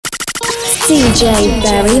DJ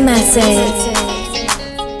Barrymattic.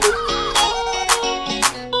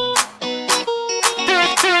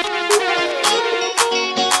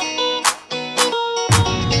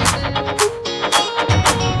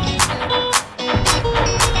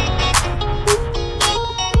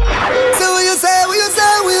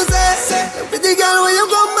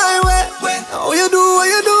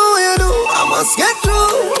 Get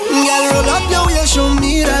through, girl, roll up your way, show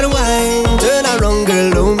me that wine. Turn around,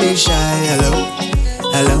 girl, don't be shy. Hello,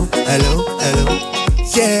 hello, hello, hello.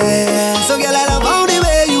 Yeah, so girl, I love how the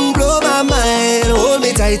way you blow my mind. Hold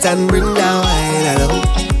me tight and bring down wine. Hello,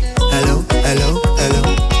 hello, hello, hello.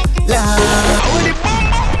 La.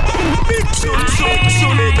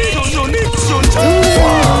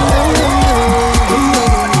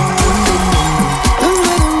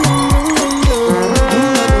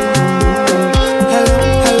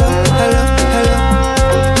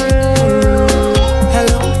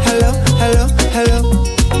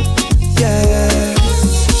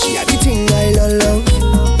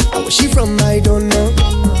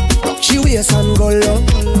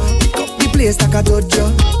 Like a dojo.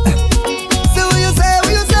 So what you say,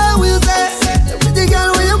 what you say, what you say? Pretty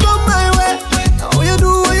girl, when you come my way, what you do,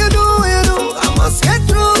 what you do, what you do? I must get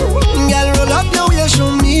through. Girl, roll up your way,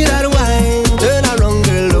 show me that wine. Turn around,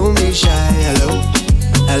 girl, don't be shy. Hello,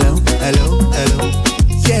 hello, hello, hello.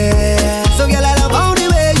 Yeah. So girl, I love how the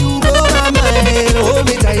way you blow my mind. Hold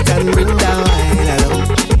me tight and bring down wine. Hello,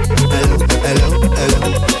 hello, hello, hello.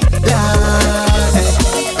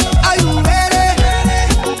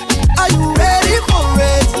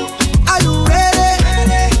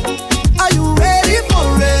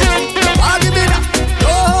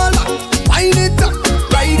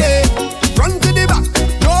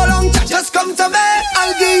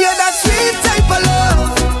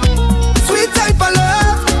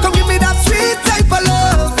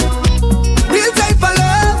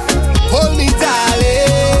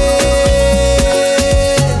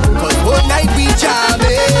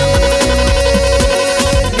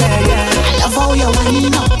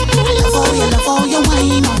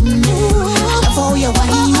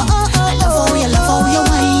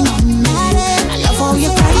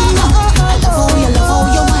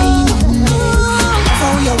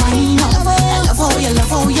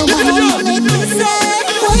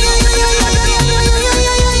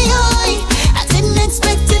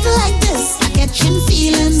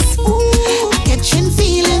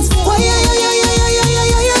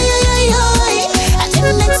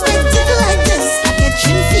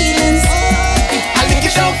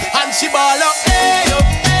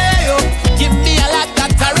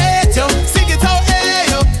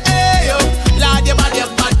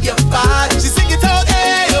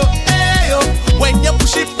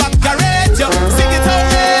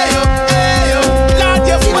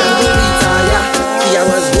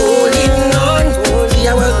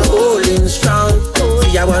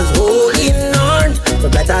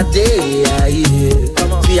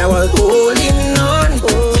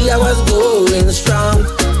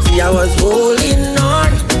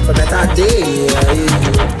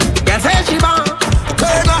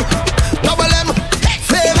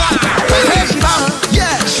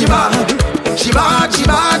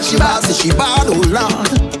 She bad, oh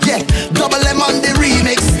Lord. Yeah, double M on the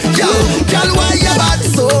remix. Yo, girl, why you bad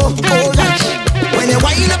so? Oh gosh. When you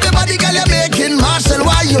wind up your body, girl, you're making Marshall.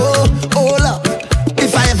 Why yo? Hold up.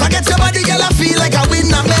 If I ever get your body, girl, I feel like I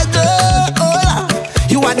win a medal. Hold up.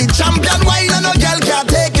 You are the champion, why no girl can't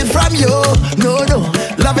take it from you? No, no.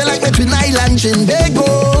 Love you like between Island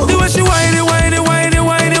Trinbago. The way she whine it, whine it, whine it,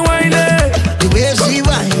 whine it, whine it. The way she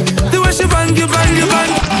whine. The way she bang it, bang it,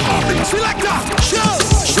 bang it. She like that.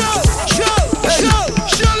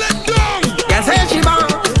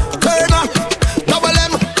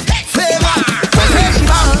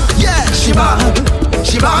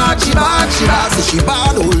 She bad, so she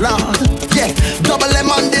bad, oh Lord. Yeah, double M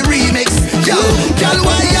on the remix. Yo, girl,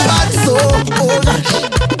 why you bad so? Oh gosh.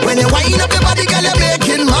 When you wind up your body, girl, you're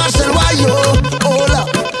making Marshall. Why yo? Hold up.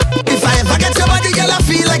 If I ever get your body, girl, I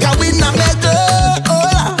feel like I win a medal. Hold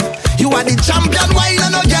up. You are the champion, why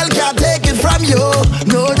no girl can't take it from you?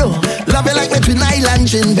 No, no. Love you like between Island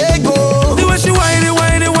Trinbago. The way she whine it,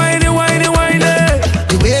 whine it, whine it, whine it, whine it.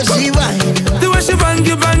 The way she whine. The way she bang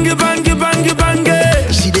it, bang it, bang it, bang it, bang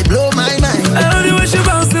it. She did blow my mind. I love the way she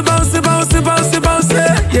bounce it, bounce it, bounce it, bounce it, bounce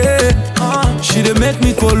it, yeah. She dey make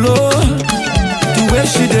me go low. The way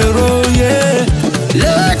she dey roll, yeah.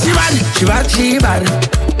 Look, she bad, she bad, she bad.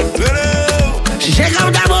 She shake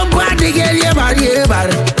out that bum body, girl, yeah bad, yeah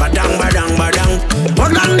bad. Badang, badang, badang.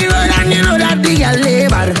 Walk down the road and you know that the girl, yeah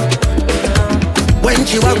bad. When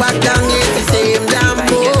she walk back down, it's the same damn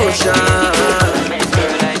motion.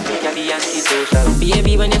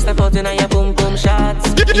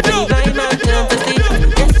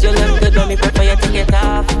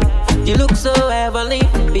 heavily.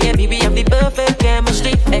 Baby, we have the perfect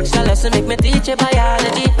chemistry. Extra lesson make me teach you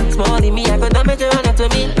biology. Small in me, I go damage your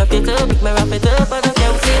anatomy. Lock it up, make me wrap it up, I don't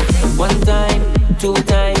care what's it. 1 time, 2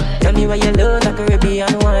 time, tell me why you love the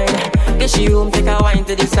Caribbean wine. Get she room, take a wine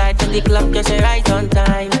to the side. To the clock, just right on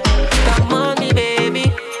time. Come on me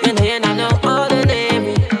baby, you know you know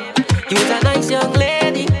ordinary. You's a nice young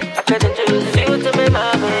lady, I could introduce you to my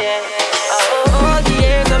mama, yeah. All the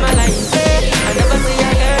years of my life, yeah, I never see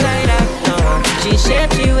a girl like that, no. She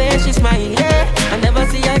shapes, she wears, she smile, yeah, I never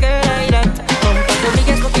see a girl like that. Come to me,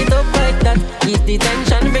 get fuck it up like that. Ease the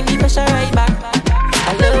tension, bring the pressure right back.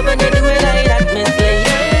 I love when you do it like that, Miss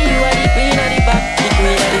Lady. You are the queen of the back, the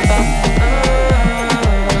queen of the back.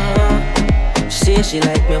 Say she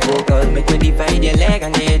like me vocal, make me divide your leg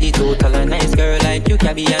and get the total. A nice girl like you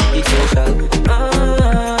can be antisocial. Don't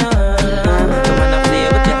wanna play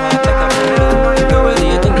with your heart like a pillow. Girl,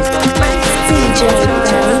 you think it's just like DJ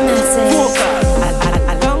Barrymattic.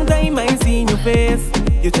 A long time I seen your face.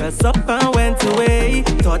 You just up and went away.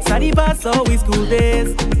 Thoughts are the best, always school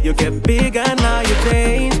days. You get big and now you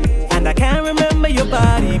change. And I can't remember your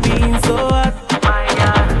body being so hot.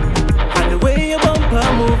 And the way your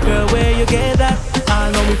bumper move, girl, where you get that? I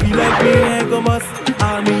know me feel like me ego must.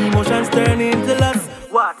 All me emotions turn into lust.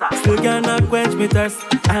 Still cannot quench me thirst.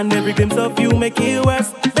 And every glimpse of you make it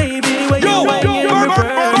worse. Baby, when you whine in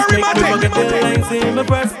reverse, make me forget the lines in my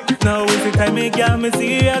purse. Now is the time it got me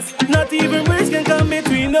serious. Not even words can come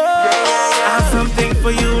between us. I have something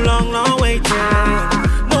for you, long, long waiting.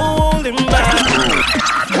 No holding back.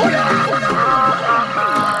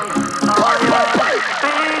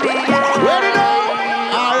 Ready now?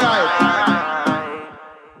 Alright.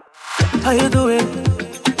 How you doing?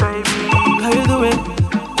 How you doing?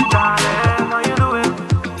 Darling, how you doing?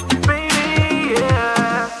 Baby,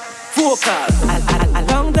 yeah. Focus. A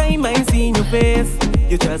long time I seen your face.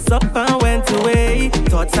 You just up and went away.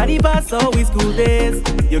 Thoughts are the best, always school days.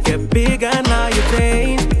 You get big and now you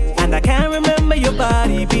change. And I can't remember your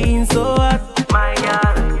body being so hot. My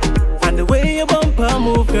God. And the way your bumper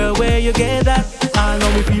move, girl, where you get that? I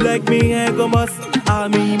know me feel like me ego must. All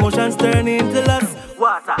me emotions turn into lust.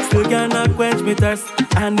 Still cannot quench me thirst.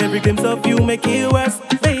 And every glimpse of you make it worse.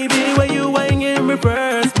 Baby, when you whine in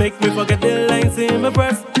reverse, make me forget the lines in my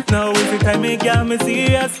purse. Now is the time it got me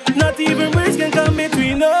serious. Not even words can come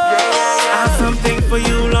between us. I have something for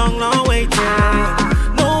you, long, long waiting.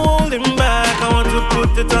 No holding back, I want to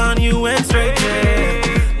put it on you and straight,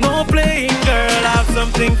 yeah. No playing, girl, I have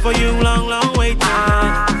something for you, long, long waiting.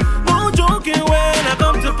 No joking when I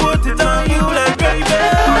come to put it on you like baby.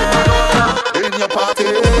 In your party,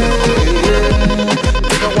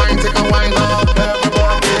 take a wine up,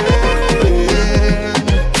 everybody.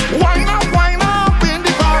 Wine up in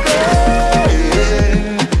the party.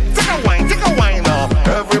 Take a wine up,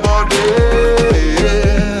 everybody.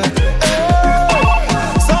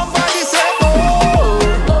 Somebody say oh,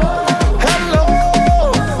 hello.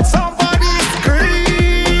 Somebody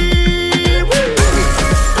scream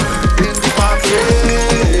in the party.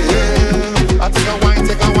 I take a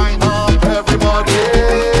wine up, everybody.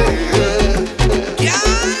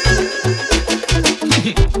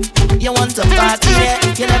 You want to party, yeah?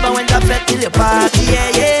 You never went to fete till you party, yeah,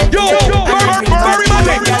 yeah.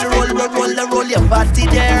 Barrymattic. Roll your body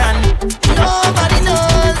there, and nobody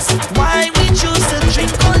knows why we choose to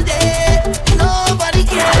drink all day. Nobody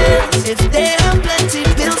cares if they have plenty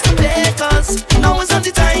bills to pay, 'cause now is not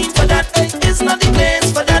the time for that. It's not the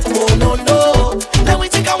place for that. Oh no no, let me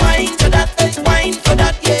take a wine to that, wine for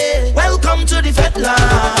that, yeah. Welcome to the fete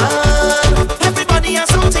land. Everybody has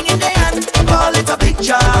something in their hand. Call it a big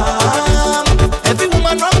jam. Every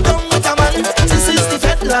woman run down with a man. This is the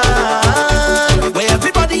fete land, where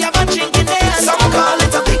everybody have a drink in their hand. Some call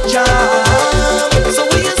it a big jam. So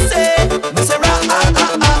what you say? Me say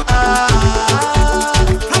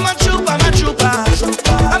I'm a trooper.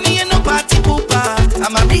 I'm here no party pooper.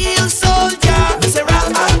 I'm a real soldier. Me say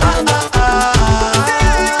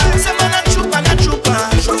Say man a trooper.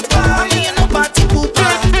 I'm here no party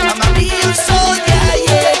pooper. I'm a real soldier,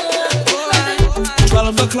 yeah.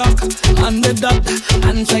 12 o'clock on the dot.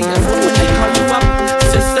 Answer your phone when they call you up.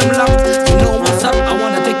 System locked, you know what's up. I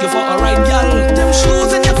wanna take you for a ride, girl. Them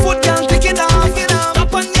shoes in your foot, girl, take it off.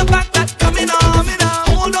 Up on your back, that coming off.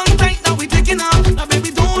 Hold on tight, now we taking off. Now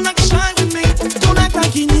baby, don't act shy with me. Don't act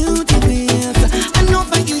like you new to this. I know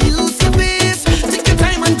that you used to this. Take your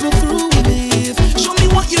time and go through with this. Show me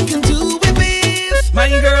what you can do with this. My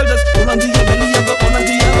girl, just hold on to your belly, you go hold on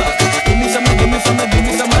to your back. Give me some of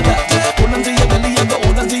that. Hold on to your belly, you go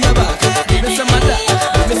hold on to your back. Give me some of that.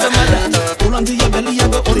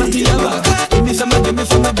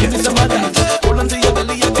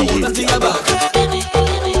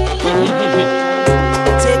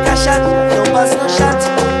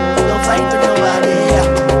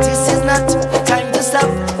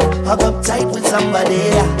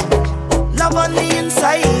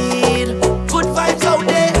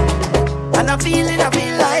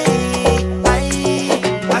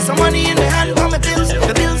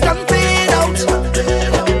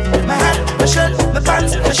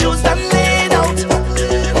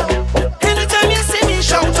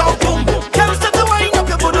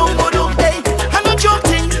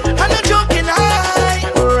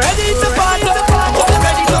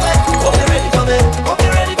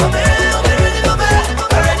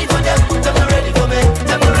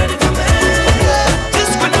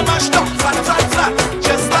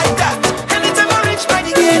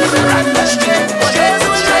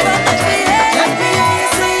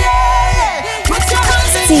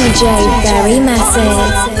 DJ Barrymattic.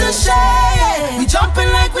 We jumping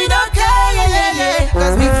like we don't care, yeah, yeah, yeah.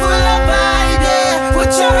 Cause we full of vibe, yeah.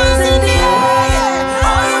 Put your hands in the air, yeah.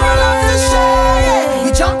 All you will love to share, yeah. We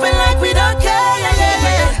jumping like we don't care, yeah, yeah,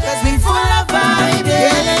 yeah. Cause we full of vibe,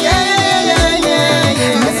 yeah, yeah, yeah, yeah, yeah, yeah,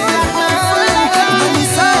 yeah. It's like we full of vibe, and we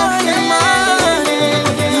so in mind,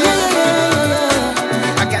 yeah,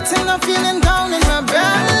 yeah. I got enough feeling down in my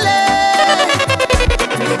belly.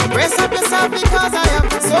 Brace up yourself because I have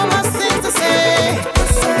so much things to say.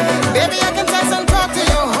 Baby, I can text and talk to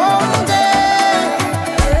you whole day.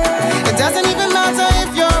 It doesn't even matter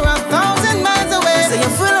if you're 1,000 miles away. So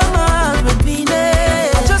you're full of my repeating.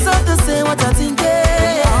 I just have to say what I think. I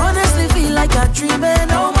honestly feel like I'm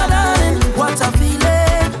dreaming. Oh my darling, what I'm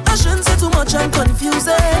feeling. I shouldn't say too much, I'm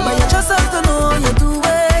confusing. But you just have to know you do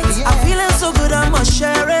it. I'm feeling so good, I must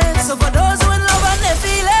share it. So for those who in love and they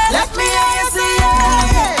feel it, let me hear you say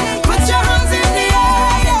yeah. Put your hands in the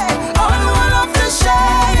air, yeah. All who love to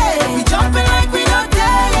share, yeah. We jumping like we don't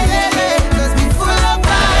care, yeah, yeah, yeah. Cause we full of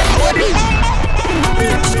vibe.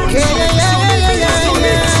 Yeah, yeah, yeah, yeah, yeah,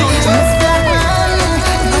 yeah. Just that one.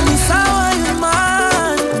 And it's how you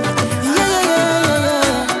man. Yeah, yeah, yeah,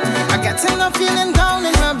 yeah. I got enough feeling down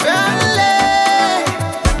in my belly.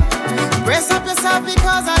 Brace up yourself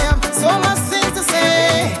because I have so much things to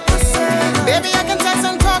say. Baby, I can text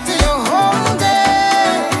and talk to you whole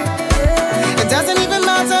day. It doesn't even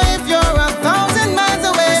matter if you're 1,000 miles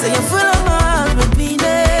away. So you're full of my repeating.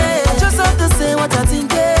 I just have to say what I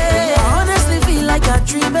think. I honestly feel like I'm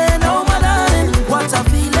dreaming. Oh my darling, what I'm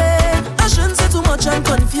feeling. I shouldn't say too much, I'm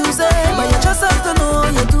confusing. But you just have to know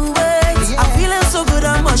you do it. I'm feeling so good,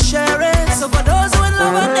 I must share it. So for those who in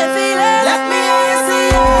love and they feel it, let me hear you say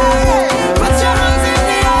yeah. Put your hands in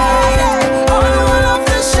the air, yeah. All who love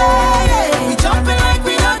to share, yeah. We jumping like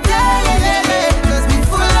we don't care, yeah, yeah, yeah. Cause we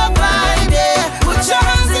full of vibe, yeah. Put your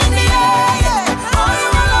hands in the air, yeah. All you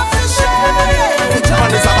love to share, yeah. We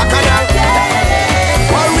jumping like we don't care, yeah, yeah.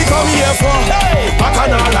 What we come here for?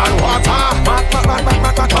 Bacchanal and water.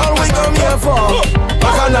 All we come here for?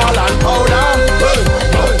 Bacchanal and powder.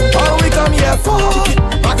 All we come here for?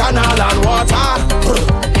 Bacchanal and water.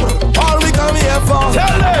 All we come here for?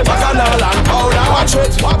 Bacchanal and powder. Watch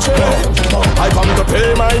it, watch it. I come to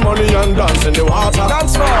pay my money and dance in the water.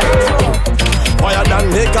 Dance for fire than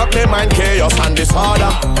make up my mind, chaos and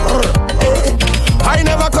disorder. I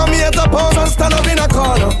never come here to pose and stand up in a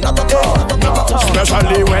corner. Not at all.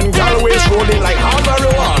 Especially when girl waist rolling like hard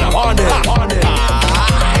marijuana. On it.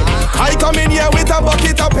 I come in here with a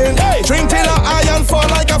bucket of paint. Drink till I iron fall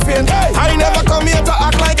like a faint. I never come here to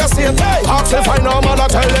act like a saint. Ask if I know man, I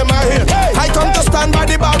tell them I hate. I come to stand by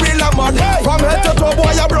the barrel of mud. From head to toe,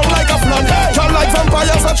 boy, I broke like a flood. Just like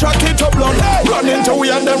vampires attracted to blood. Run into we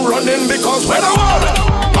and them running because we're the one.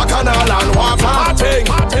 Bacchanal and water.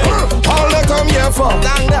 All they come here for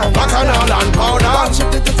Bacchanal and powder.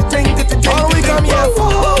 All we come here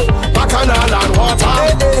for Bacchanal and water.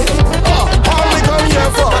 All we come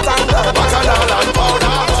here for Bacchanal and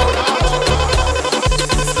powder.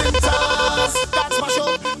 That's my show.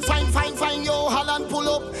 Fine, yo, Holland pull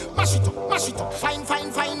up. Mash it up, fine.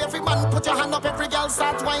 Every man put your hand up, every girl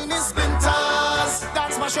start whining. Splinters,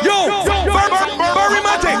 that's my show. Yo,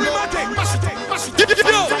 Barrymattic. Mash it up,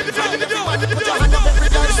 fine. Every man put your hand up, every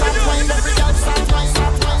girl start whining, every girl start whining.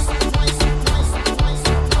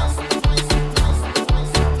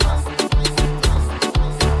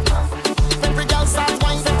 Every girl start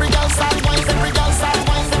whining, every girl start whining, every girl start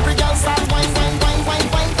whining, every girl start whining, wine.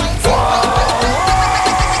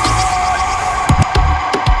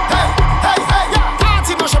 Hey,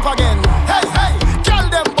 party mash up again. Hey, girl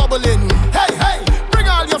them bubbling. Hey, bring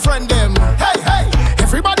all your friend them. Hey,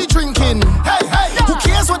 everybody drinking. Hey, who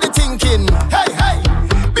cares what they thinking? Hey,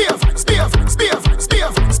 beer fights.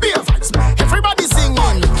 Everybody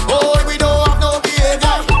singing. Oh, we don't have no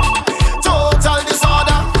behavior. Total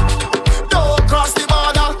disorder. Don't cross the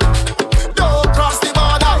border.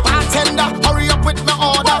 Bartender, hurry up with my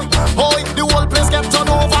order. Boy, the whole place get turned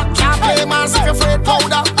over. Can't play mass if you're afraid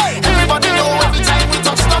powder. Everybody know every time we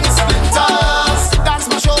touch down the splinters. That's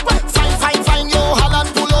my show. Fine, yo, Holland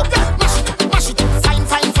pull up. Mash it, fine.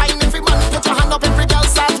 Every man put your hand up, every girl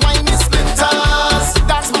start whining. Splinters.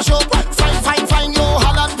 That's my show. Fine, yo,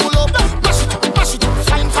 Holland pull up. Mash it,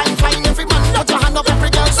 fine. Every man put your hand up, every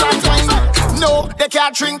girl start whining. No, they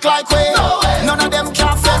can't drink like we. None of them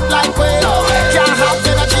can't fed like we. Can't have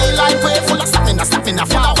energy like we. Full of stamina,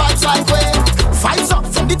 full of vibes like we. Vibes up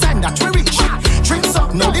from the time that we reach. Drinks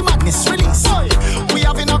up, now the madness release. We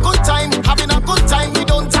having a good time. We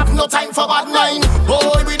don't have no time for bad mind.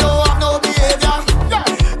 Boy, we don't have no behavior.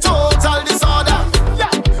 Total disorder.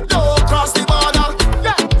 Don't cross the border.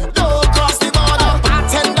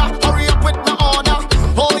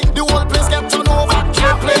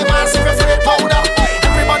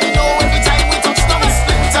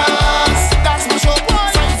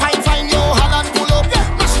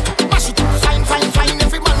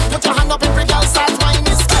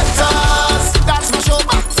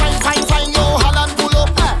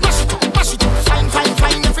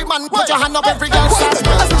 your hand up, every girl start.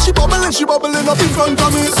 I said she bubbling up in front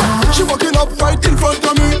of me. She walking up right in front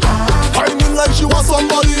of me. Whining like she was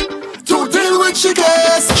somebody to deal with she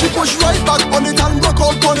case. She push right back on it and broke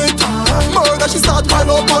out on it. Murder, she start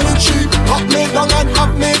pile up on it. She up me down and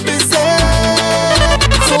up me busy.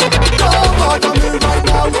 So don't bother me right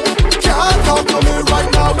now. Can't talk to me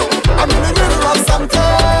right now. I'm in the middle of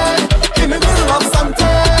something. In the middle of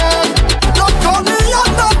something. Don't call me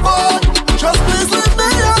on the phone. Just please leave me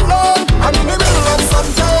alone. I'm in the middle of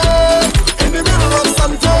something. In the middle of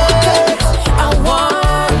something. I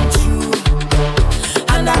want you,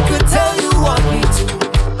 and I could tell you want me to.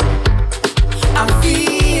 I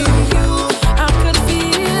feel you, I could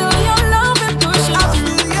feel your love and pushing. I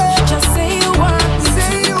feel you. Just say you want me,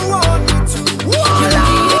 say you want me to. You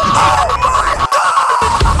need it.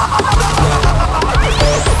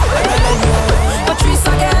 Patrice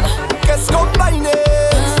again. Guess combine it.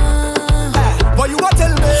 What you want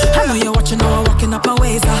tell me? I know you're watching how I'm walking up a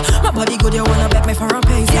ways. My body good, you wanna bet me for a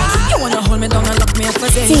pace. You wanna hold me down and lock me up for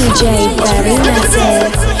days. DJ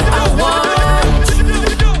Barrymattic. I want you,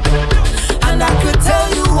 and I could tell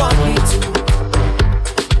you want me to.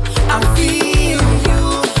 I feel you,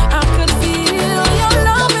 I could feel your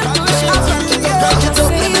love and push it. Crank it up,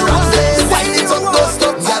 Say let me you run want this. me, Wind it up, don't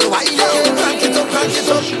stop, girl. Wind it. Crank it up, crank it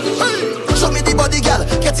up. Hey. Show me the body, girl.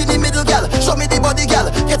 Get in the middle, girl. Show me the body, girl.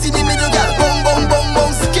 Get in the middle, girl. Boom, boom, boom,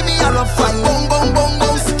 boom. Give me a rough fine. Boom, boom, boom,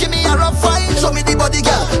 boom. Give me a rough fine. Show me the body,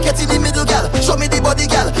 girl. Get in the middle, girl. Show me the body,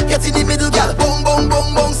 girl. Get in the middle, girl. Boom, boom,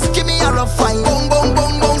 boom, boom. Give me a rough fine. Boom, boom,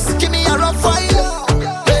 boom, boom. Give me a rough fine.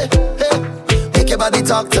 Hey, hey. Make your body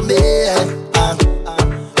talk to me. Hey,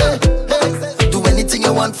 hey. Do anything you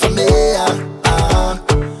want from me. Hey.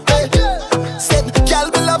 Said, girl,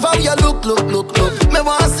 me love how you look. Me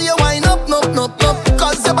wanna see you wind up, no.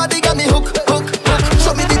 Cause your body got me hook.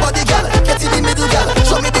 Show me the body, girl. Get in the middle, girl.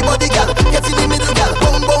 Show me the body, girl. Get in the middle, girl.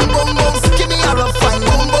 Boom, boom, boom, boom. Give me a rough fine.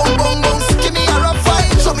 Boom, boom, boom, boom. Give me a rough fine.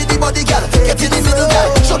 Show me the body, girl. Get in the middle, girl.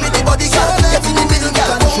 Show me the body, girl. Get in the middle,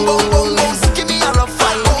 girl. Boom, boom, boom, boom. Give me a rough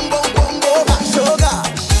fine. Boom, boom, boom, boom. Sugar,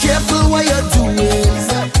 careful what you're doing.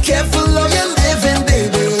 Careful how you're living,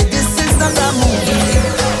 baby. This is not a movie.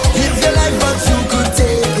 Live your life, but you could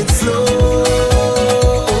take it slow.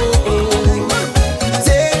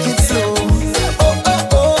 Take it slow. Oh, oh,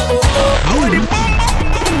 oh, oh, oh.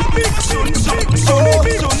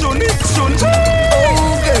 Oh,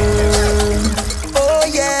 girl. Oh,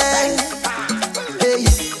 yeah. Hey,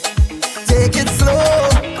 take it slow.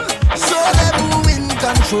 Show them who in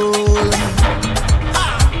control.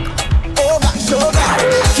 Oh, my sugar.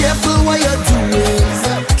 Careful what you're doing.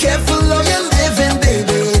 Careful how you're living,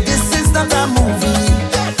 baby. This is not a movie.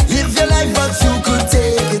 Live your life, but you could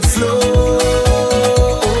take it slow.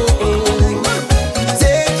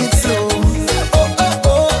 Take it slow. Oh, oh, oh,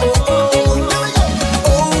 oh, oh.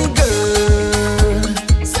 Oh, girl.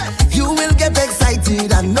 You will get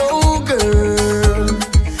excited, I know, girl.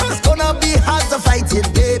 It's gonna be hard to fight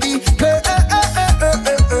it, baby. Girl,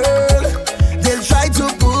 they'll try to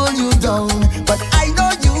pull you down, but I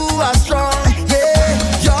know you are strong. Yeah,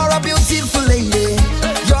 you're a beautiful lady.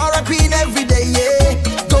 You're a queen every day. Yeah,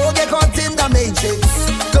 don't get caught in the matrix.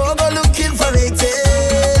 Don't go looking for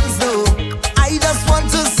ratings. No, I just want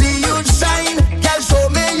to see you shine. Girl, show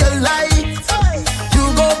me your light. You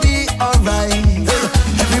gon' be alright.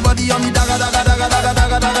 Everybody on the daga daga daga daga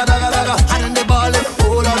daga daga daga daga. And the ball in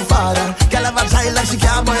hold on father. Girl have a child like she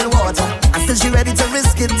can't boil water, and still she ready to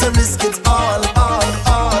risk it all.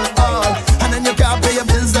 And then you can't pay your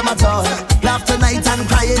bills them at all. Laugh tonight and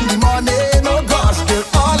cry in the morning. Oh gosh, girl,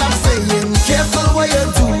 all I'm saying, careful what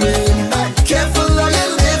you're doing. Careful how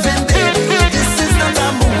you're living, baby. This is not a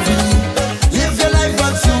movie. Live your life,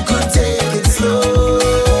 but you could take it slow.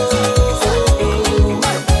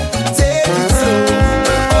 Take it slow.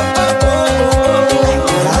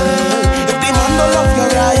 If the man don't love you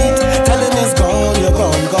right, tell him he's gone, you're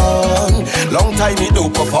gone. Long time he do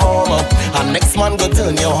perform, and next man go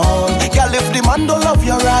turn you on. Girl, if the man don't love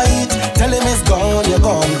you right, tell him he's gone, you're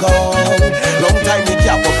gone. Long time he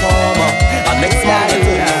can't perform, and next man go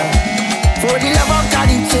turn you on. For the love of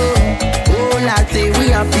Calypso, oh I say we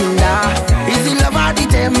are pinda. Is the love of the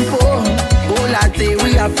tempo, oh I say we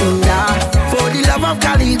are pinda. For the love of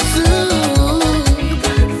Calypso,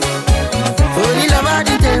 for the love of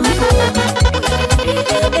the tempo.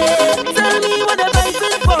 Tell me what they're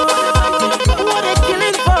fighting for, what they're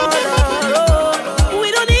killing for. We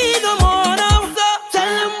don't need no more now. So tell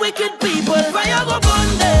them wicked people, fire go burn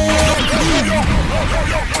them.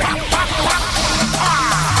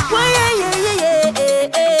 Oh yeah, yeah, yeah, yeah, yeah,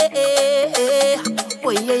 yeah.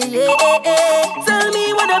 Oh yeah, yeah, yeah, yeah. Tell me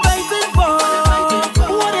what they're fighting for,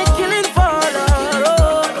 what they're killing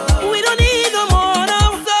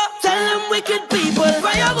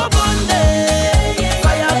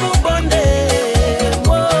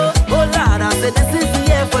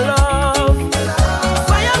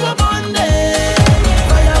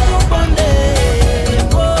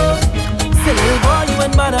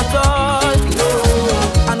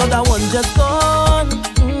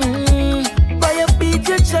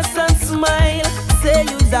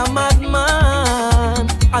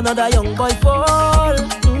another young boy fall.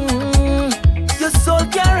 Your soul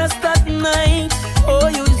can rest at night. Oh,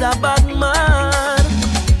 you is a bad man.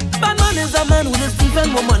 Bad man is a man who just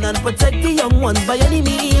defend woman and protect the young ones by any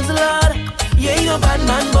means, Lord. You ain't no bad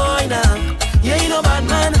man, boy, now. You ain't no bad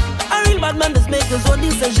man. A real bad man just make his own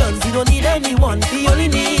decisions. He don't need anyone, he only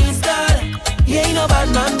needs God. You ain't no bad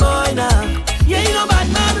man, boy, now. You ain't no bad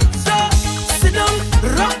man. So, sit down,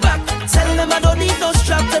 rock back. Tell them I don't need no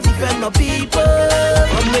strap to defend my people.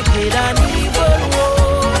 I'm wicked and evil,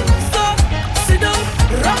 whoa. So, sit down,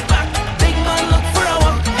 rock back. Big man, look for a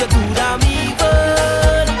walk. You do damn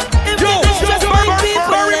evil. If you just my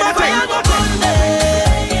people, then fire go burn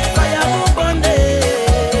them. Fire go burn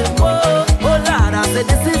them. Whoa, oh Lord, I said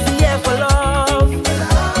this is the year for love.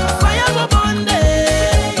 Fire go burn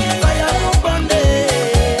them. Fire go burn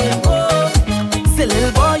them. Whoa, say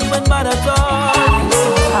little boy, you ain't bad at all.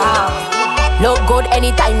 Look good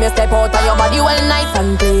anytime you step out of your body well nice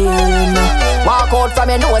and clean. Walk out from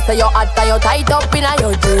your nose so you're hot and you're tight up in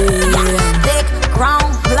your jeans. Thick,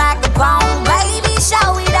 grown, black, brown, baby,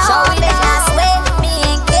 show it all. That's with me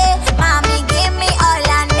and kid, mommy, give me all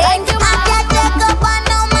I need. I can't take up on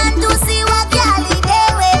no man to see what girl he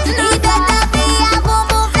dey with. He better be a boom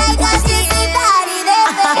boom like a sissy daddy dey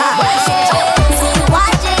with. See you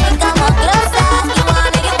watching, come on closer.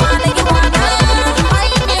 You wanna.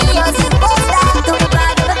 Find me, you're supposed to the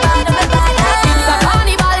bottom. It's a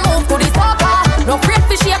carnival move to the soca. No afraid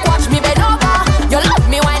to shake, watch me bend over. You love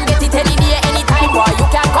me when get it any day, anytime, boy. You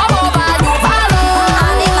can come over, you follow.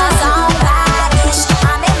 I'm in my zone, babish.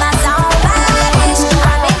 I'm in my zone, babish.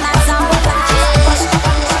 I'm in my zone, babish.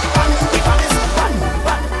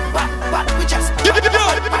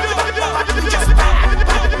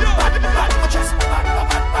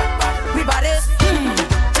 We bodies.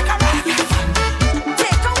 Take a rock.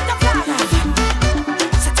 Take out the flag.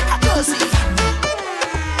 Say take a jersey.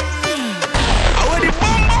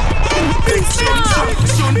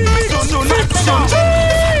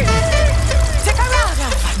 Take a rock.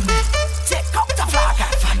 Take out the flag.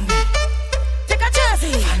 Take a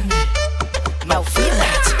jersey. Now feel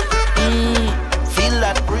that. Feel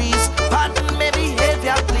that breeze. Pardon my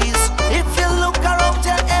behavior, please. If you look around,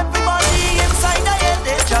 tell everybody inside the head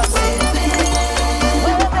they just say.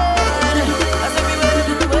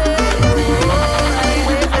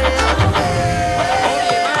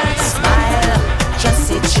 Smile. Just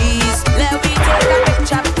say cheese. Let me take a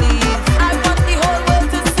picture, please. I want the whole world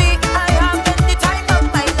to see I have been the time of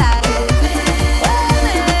my life.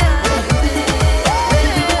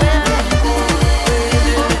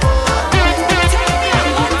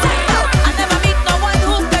 I never meet no one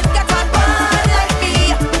who could get on board like me.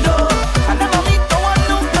 No, I never meet no one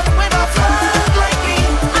who can win a flag like me.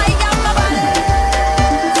 I am a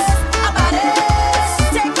baddest.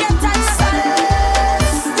 Take your time,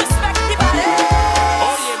 baddest. Respect the baddest.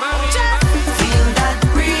 Feel that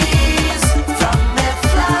breeze from me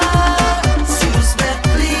flag. Excuse me,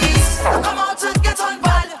 please. Come out to get on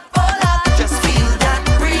board. Hold on. Just feel that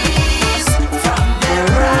breeze from me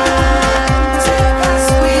ride. Take a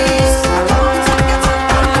squeeze. Come out to get on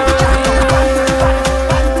board.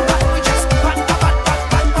 We just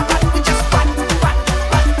we just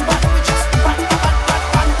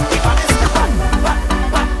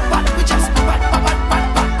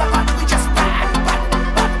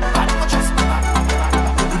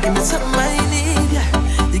You give me something I need, yeah.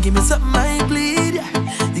 You give me something I bleed,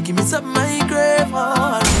 yeah. You give me something I crave, oh,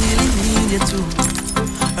 I really need you too.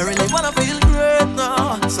 I really wanna feel great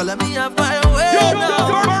now, so let me have my way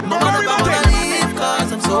now. No one ever wanna leave,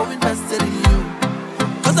 cause I'm so invested in you.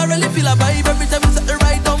 Cause I really feel a vibe every time you set the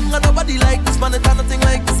right down. And nobody like this, man, it's nothing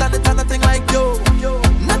like this, and it's nothing like you.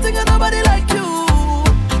 Nothing and nobody like you.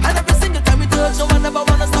 And every single time we touch, no one ever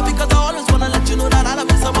wanna stop, because I always wanna let you know that I love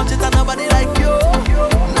you so much, it's nobody like you.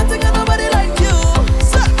 Nothing and nobody like you.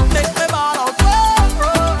 So, make me ball out.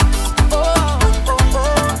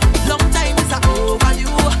 Long time is over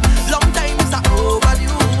you. Long time is over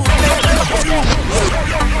you.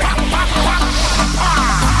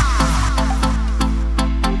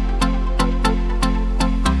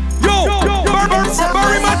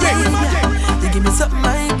 Barrymattic. You give me something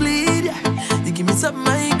I bleed, yeah. You give me something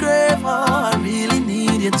I crave, oh, I really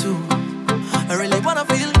need you too. I really wanna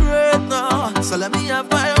feel great now, so let me have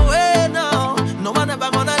my way now. No one ever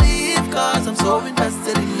gonna leave, cause I'm so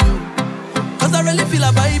invested in you. Cause I really feel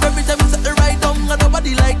a vibe every time you set the right down. And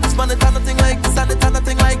nobody like this, man, it's nothing like this, and it's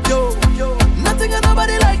nothing like you. Nothing and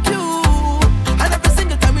nobody like you. And every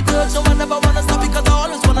single time we touch, no one ever wanna stop, because I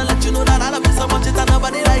always wanna let you know that I love you so much, it's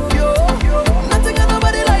nobody like you. Nothing and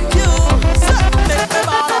nobody like you. So, make me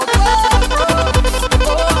ball out.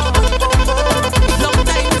 Long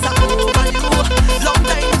time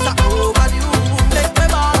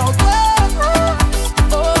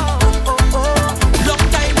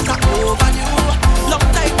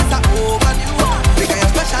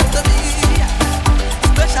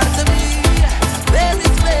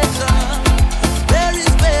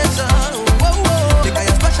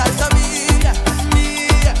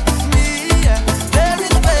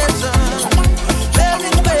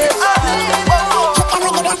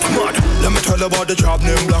grab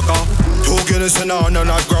them blocker. Two Guinness in hand and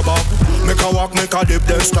I grab her. Make a walk, make a dip,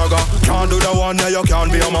 then stagger. Can't do the one, now you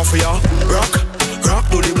can't be a mafia. Rock, rock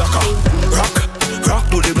to the blocker. Rock, rock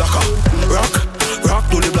to the blocker. Rock, rock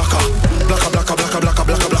to the blocker. Blocker, blocker, blocker, blocker,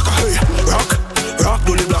 blocker, blocker. Hey, rock, rock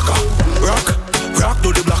to the blocker. Rock, rock to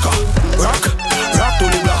the blocker. Rock, rock to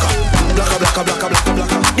the blocker. Blocker, blocker, blocker, blocker,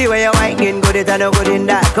 blocker. The way you whining, good it and no good in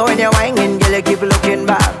that. Cause when you're whining, girl, you keep looking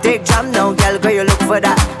back. Take jam now, girl, cause you look for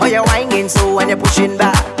that. Oh, you're whining, so when you're pushing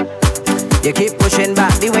back, you keep pushing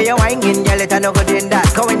back. The way you're whining, girl, it and no good in that.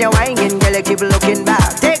 Cause when you're whining, girl, you keep looking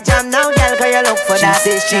back. Take jam now, girl, cause you look for that.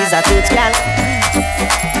 She says she's a touch girl.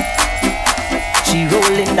 She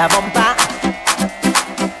rolling the bumper.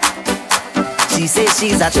 She says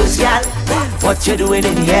she's a touch girl. What you doing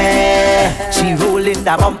in the air? She rolling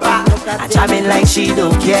the bumper and jamming like she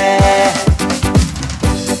don't care.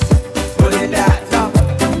 Rolling that up,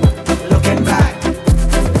 looking back.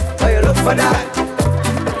 Oh, you look for that.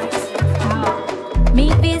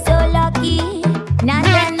 Me feel so lucky, not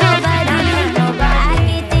that nobody. I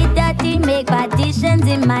get it dirty, make partitions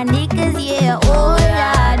in my knickers, yeah. Oh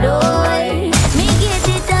Lord, oh. Me get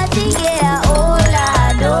it dirty, yeah. Oh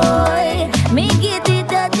Lord, oh. Me get it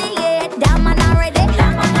dirty, yeah. Damn man already,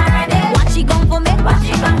 damn man already. Watch she come for me, watch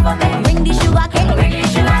she come for me. Bring the sugar cane, bring the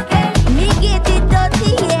sugar cane. Me get it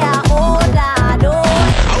dirty, yeah. Oh Lord, oh.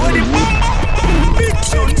 I want it big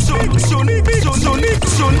son, big son.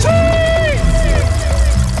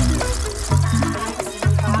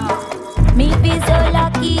 Me feel so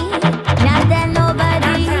lucky, not that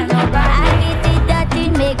nobody. I get it dirty,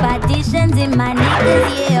 make partitions in my knickers,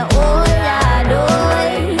 yeah. Oh Lord,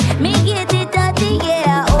 oh. Me get it dirty,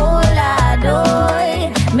 yeah. Oh Lord,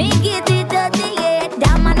 oh. Me get it dirty, yeah.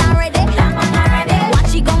 Damn man already, damn man already. Watch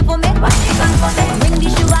she come for me, watch she come for me. Bring the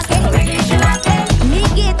sugar cane, bring the sugar cane. Me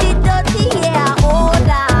get it dirty, yeah. Oh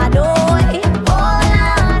Lord, oh. Oh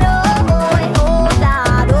Lord, oh. Oh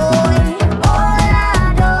Lord, oh. Oh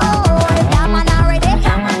Lord, oh. Damn man already,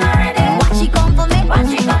 damn man already. Watch she come for me, watch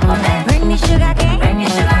she come for me. Bring the sugar cane, bring the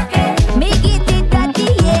sugar cane. Me get it dirty,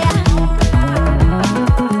 yeah.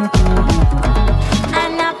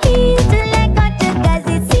 And I feel to let go to 'cause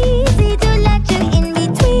it's easy to let you in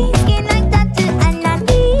between skin like that too. And I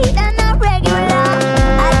need and a regular.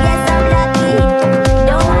 I guess I'm lucky.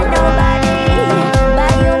 Don't want nobody,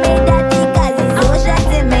 but you made that because it's so shut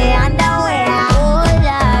in me underwear. Oh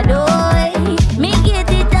Lord, oh. Me get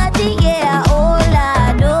it dirty, yeah. Oh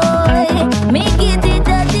Lord, oh. Me get it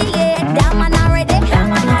dirty, yeah. Damn man already, damn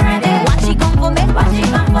man already. Watch she come for me, watch she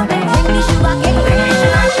come for me. Bring the sugar cane, bring the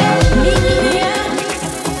sugar cane. Me get it.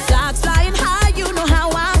 Flags flying high, you know how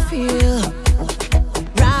I feel.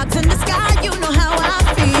 Rocks in the sky, you know how I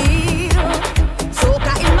feel.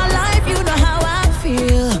 Soca in my life, you know how I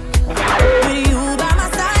feel. With you by my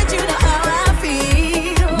side, you know how I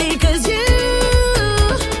feel. Because you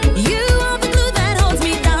are the glue that holds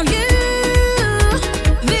me down. You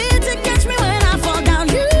there to catch me when I fall down.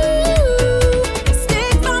 You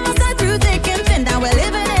stick by my side through thick and thin. Now we're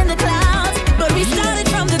living in the clouds, but we started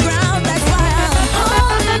from the ground. That's why I'm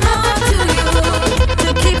holding on to you to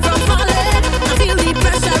keep from falling. I feel the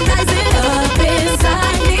pressure rising up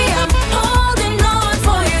inside me. I'm holding on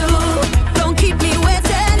for you. Don't keep me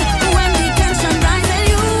waiting when the tension rises.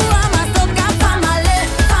 You are my Soca family,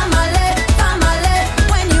 family, family.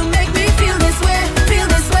 When you make me feel this way, feel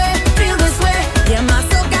this way, feel this way. You're my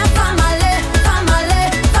Soca family, family,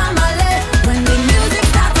 family. When the music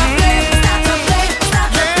starts to play, starts to play,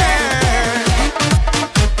 starts to play.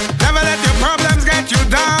 Never let your problems get you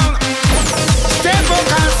down. Stay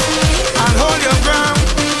focused and hold your ground.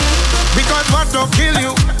 Because what will kill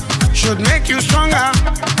you should make you stronger.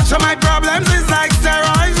 So my problems is like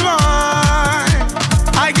steroids, boy.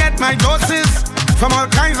 I get my doses from all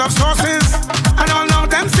kinds of sources, and all know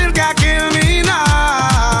them still can't kill me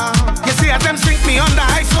now. You see, as them sink me under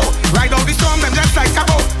ice, so ride out the storm, them just like a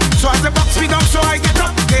boat. So as the box me down, so I get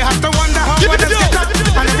up. They have to wonder how others get up.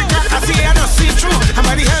 And every crack I see, I just see through. And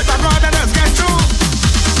by the help of God, others get through.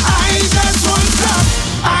 I just won't stop.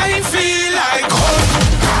 I feel like hope.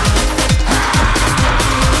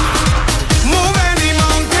 Move any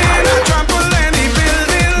mountain, I trample any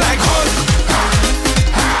building like hope.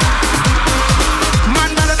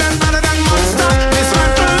 Man better than monster.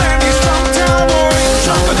 Dismantle any strong tower, boy.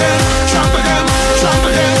 Trample them, trample them,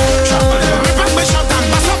 trample them, trample them. Me back me shot and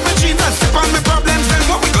pass up my cheaters. Step on my problems, then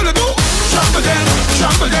what we gonna do? Trample them,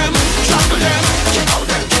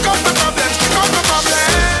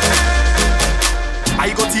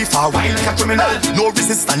 or wine like a criminal. No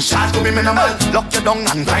resistance, shot to be minimal. Lock you down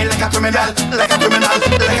and grind like a criminal, like a criminal,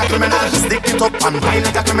 like a criminal. Stick it up and grind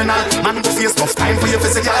like a criminal. Man, go face tough time for your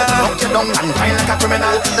physical. Lock you down and grind like a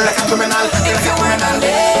criminal, like a criminal. If you want to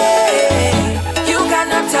lay, you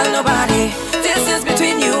cannot tell nobody. This is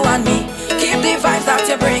between you and me. Keep the vibes that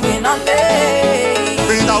you're bringing on me.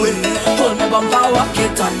 Bring that way. Hold me bumper, walk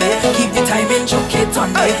it on me. Keep the timing, choke it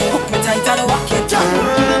on me. Hook me tight and walk it on me.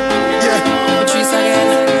 Yeah. Trees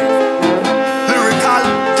again. Lyrical,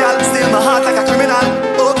 girl, steal my heart like a criminal.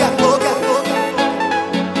 Oh God, oh God, oh God.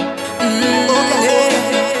 Oh God, yeah.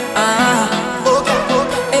 Oh God, oh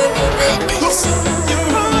God. You're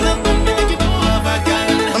all up and make it over, girl.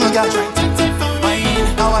 Oh my God, right.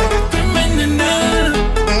 How I get criminal.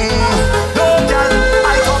 No, girl,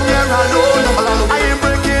 I come here alone. I ain't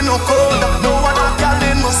breaking no code. No other girl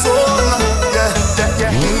in my soul. Yeah, yeah,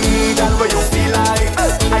 yeah. Girl, where you feel like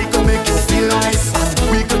I could make you feel nice.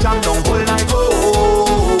 We could jam down whole night.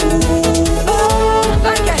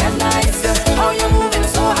 Like your head nice. How you moving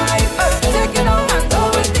so high? Take it on and go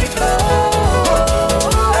with the flow.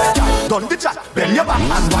 Done the chat, bend your back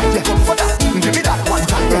and wind it up for that. Give me that one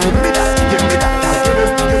time, yeah, give me that, give me that,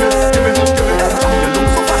 give me that. You look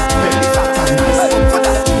so fat, belly fat and nice. For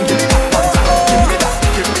that, give me that one time, give me that,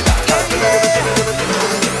 give me that.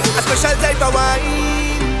 A special type of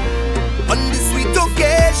wine on this sweet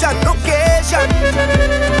occasion, occasion.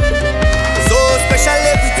 So special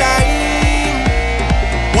every time.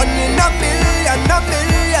 One in a million,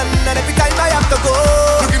 and every time I have to go.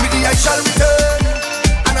 You give me the I shall return,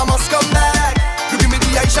 and I must come back. You give me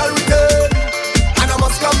the I shall return, and I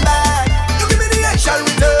must come back. You give me the I shall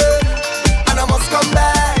return, and I must come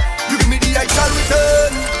back. You give me the I shall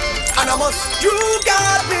return, and I must. You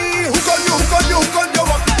got me. Hook on you, hook on you, hook on you,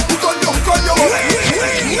 hook on you, hook on you.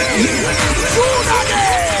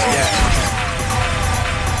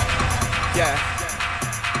 Yeah.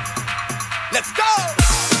 Let's go.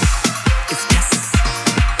 It's yes.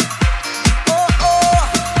 Oh oh.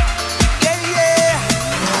 Yeah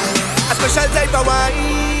yeah. A special type of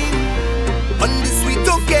wine on this sweet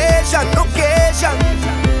occasion, occasion.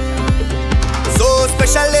 So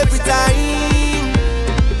special every time.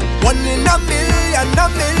 One in a million,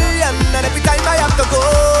 and every time I have to go.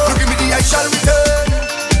 You give me the I shall return,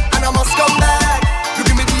 and I must come back. You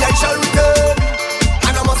give me the I shall return,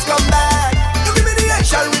 and I must come back. You give me the I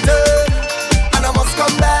shall return, and I must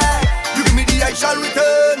come back. You give me the I shall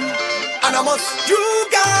return, and I must. You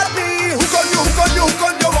got me. Hook on you, hook on you, hook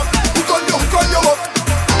on you up. Hook on you, hook on you up.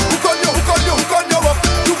 Hook on you, hook on you, hook on you up.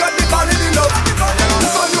 You got me falling in love.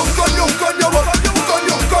 Hook on you, hook on you, hook on you up. Hook on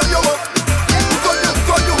you, hook on you up.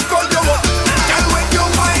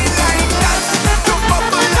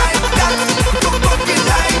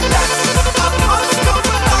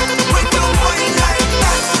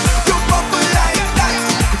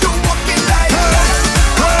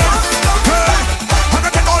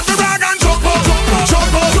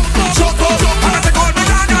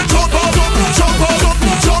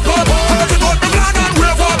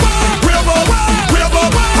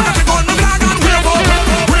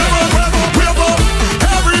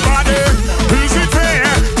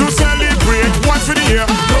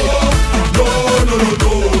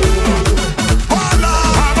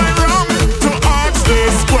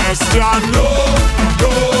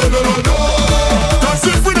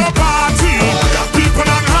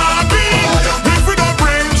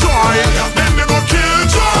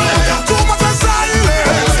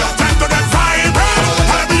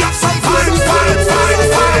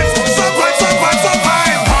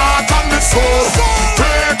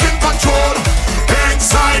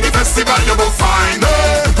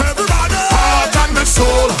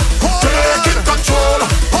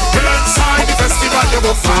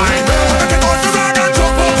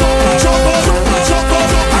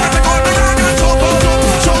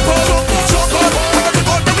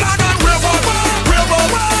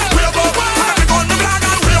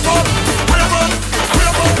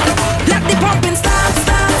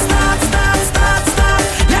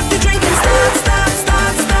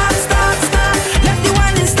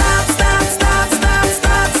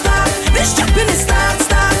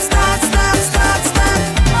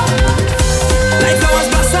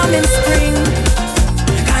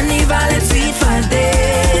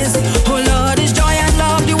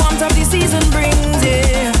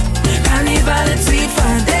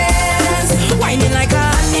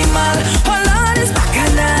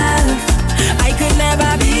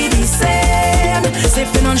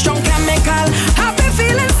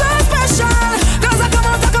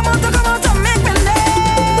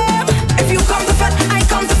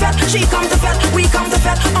 She come to fed, we come to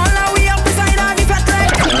fed. All now we up beside her, the fed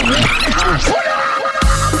leg.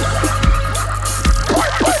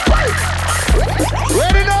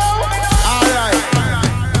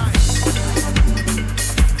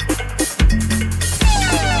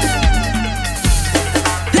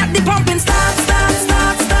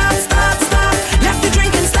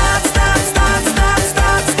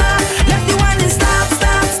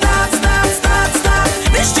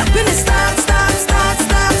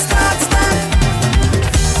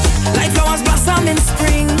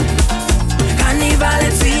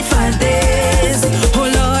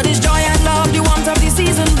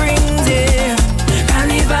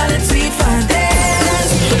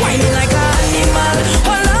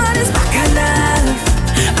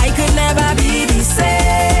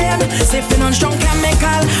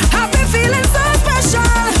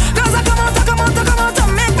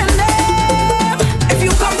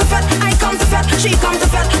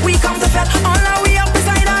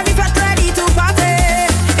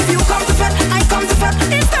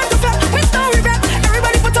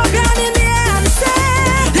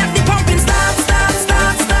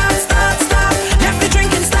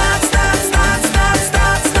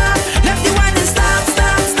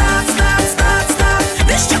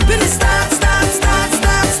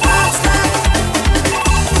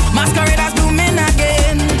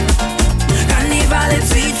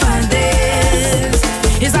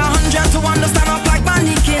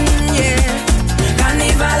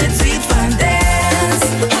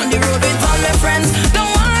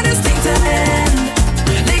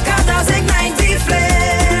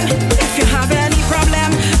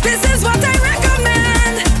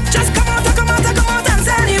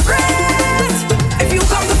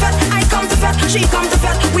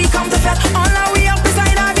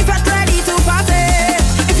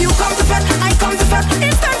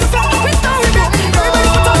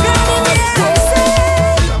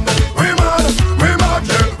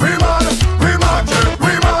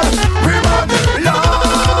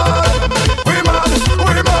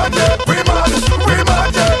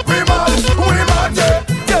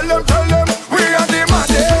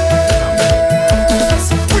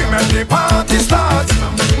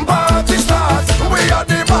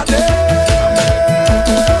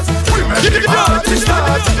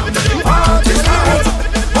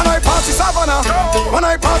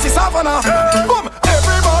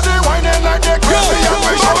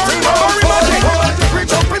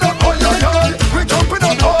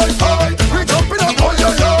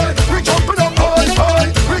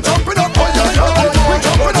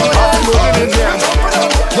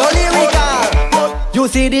 You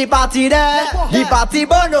see the party there, the party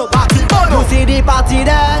burn up. You see the party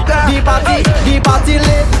there, the party lit. The party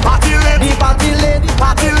lit,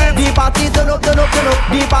 the party turn up, the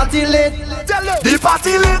party lit. The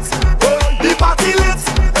party lit, the party lit.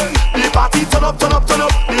 The party turn up, the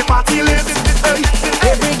party lit.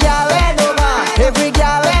 Every girl hand over, every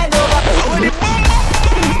girl hand over.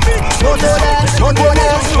 Don't do that, don't do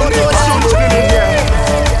that, don't do that.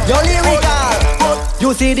 You're lyrical.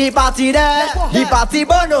 You see the party there, the party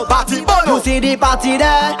burn up. You see the party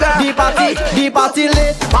there, the party lit. The party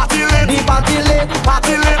lit, the party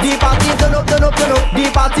turn up, the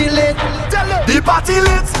party lit. The party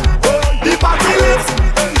lit, the party lit.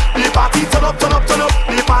 The party turn up,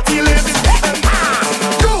 the party lit.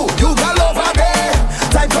 You got love again.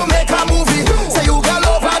 Time to make a movie. Say you got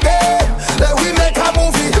love again. Let we make a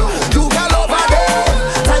movie. You got love again.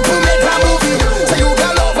 Time to make a movie. Say you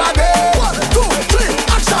got love again. 1, 2, 3,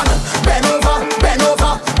 action. Bend over, bend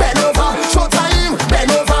over, bend over. Show time.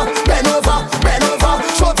 Bend over, bend over, bend over.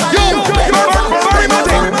 Show time. Bend over, bend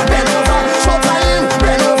over, bend over. Show time.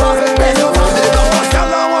 Bend over, bend over.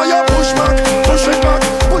 Girl, I want you push back, push it back,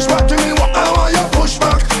 push back. Give me what I want you push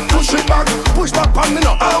back, push it back, push back. Pan me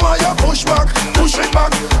now. I want you push back, push it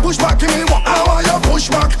back, push back. Give me what I want you push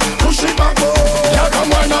back, push it back. Yeah, come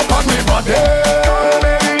wind up on me body.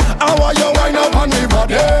 I want you wind up on me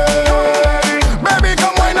body. Baby,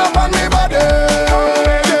 come wind up on me body.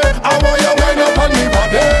 I want you wind up on me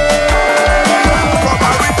body. From a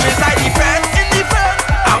rich inside the fence, in the fence.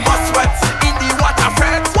 I must sweat in the water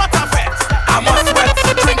fence, water fence. I must sweat,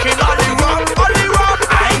 drinking all the rum, all the rum.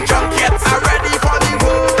 I ain't drunk yet, I'm ready for the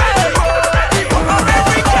road.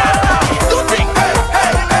 Every girl, do thing, hey,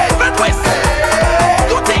 hey, hey, red west.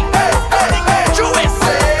 Do thing, hey, hey, true west.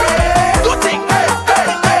 Do thing, hey,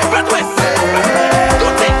 hey, red west. Do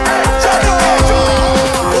thing,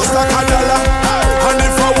 Stack a dollar, and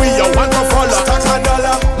if we you want to follow, stack a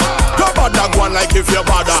dollar. Don't bother go on like if you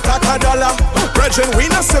bother. Stack a dollar. Virgin, we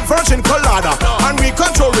not say virgin colada, and we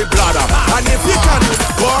control with bladder. And if you can,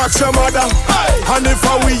 go ask your mother. And if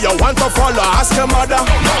we you want to follow, ask your mother.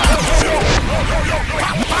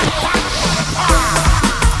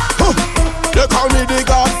 They call me the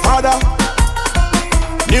Godfather,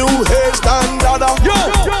 New Age standard.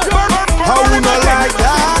 How you not like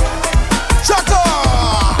that? Shaka!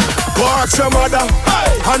 Go ask your mother.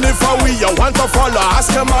 And if we you want to follow,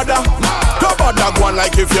 ask your mother. Don't bother go on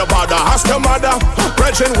like if you bother, ask your mother.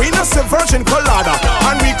 Virgin, we not say virgin colada,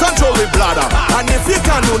 and we control with bladder. And if you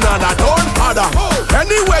can do nada, don't bother.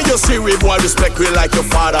 Anywhere you see we boy, respect we like your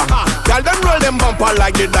father. Girl, them roll them bumper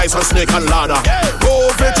like the dice on snake and ladder. Go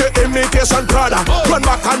over to imitation Prada. Run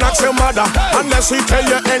back and ask your mother. Unless he tell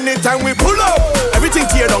you anytime we pull up. Everything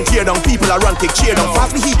tear down, people are run, take cheer down.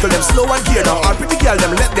 Fast vehicle, them slow and gear down. All pretty girl,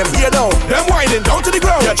 them let them hear down. Them winding down to the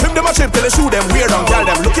ground. Yeah, trip them a chip till they shoot them weird down. Girl,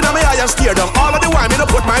 them looking at me eye and steer down. All of the wine, me no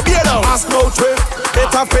put my beard down. Ask no trip. It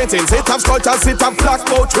have paintings, it have sculptures, it have black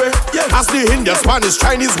boat way. Ask the Indian, Spanish,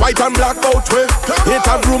 Chinese, white and black boat way. It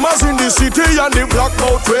have rumors in the city and the black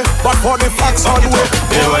boat way. But for the facts on way.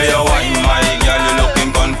 The way you wine, my girl, you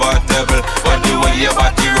looking comfortable. But the way you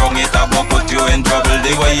body wrong, it have put you in trouble.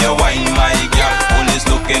 The way you wine, my girl, police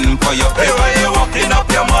looking for you. The way you walking up,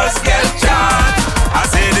 you must get shot. I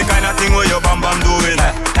say the kind of thing where your bam bam doing.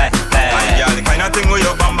 My girl, the kind of thing where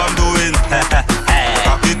your bam bam doing.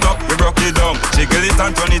 Cock it up, you broke it down. Jiggle it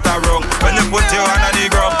and turn it around. When you put your hand on the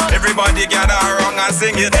ground, everybody gather around and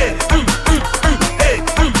sing it. Hey, hey,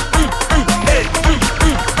 hey,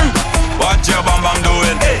 what your bam bam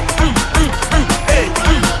doing? Hey, hey,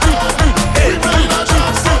 hey.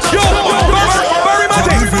 Yo,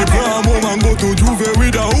 Barrymattic. If you come home and go to Juve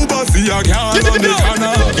with a Uber, see a girl on the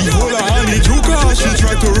corner. He hold her on the juka, she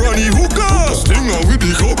try to run the hookah. Sting her with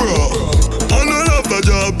the cobra. And I love the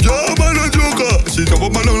job and a joker. She jump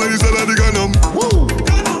up and down like the cell of the gun.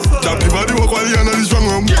 Jab the body walk while the hand of the strong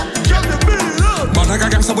rum. Man like a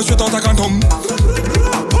gangster but straight out a cantum.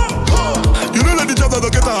 You know that the job that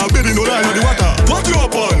don't get a bed in no line of the water. What you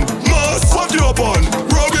up on? Mass, what you up on?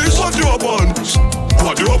 Rubbish, what you up on?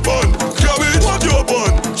 What you up on? Cabbage, what you up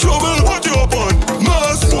on? Trouble, what you up on?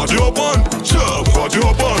 Mass, what you up on? Job, what you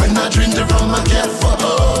up on? When I drink the rum, I get fucked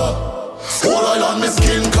up. All oil on my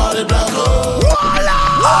skin, call it black up.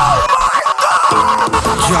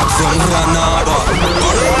 Job from Granada.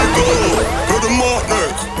 Where I go? Where the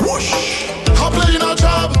Martinic? Whoosh. I play in a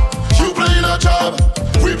job, you play in a job.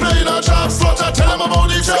 We play in a job, slaughter, tell them about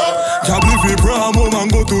the job. Job if we bram home and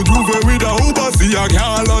go to Juve with a Uber. See a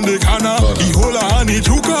girl on the corner. He hold her on the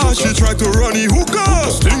juka, she try to run the hookah.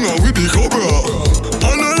 Sting her with the cobra.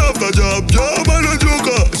 And I love the job and a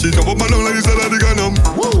joker. She jump up and down like the cell of the gun.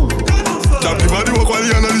 Job the body walk while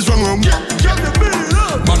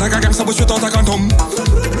gangsta but straight out a cantum.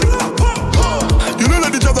 You know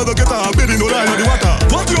that the job that don't get a bed in no line of the water.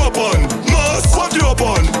 What you up on? Mass, what you up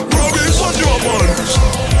on? Rubbish, what you up on?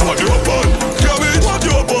 What you up on? Cabbage, what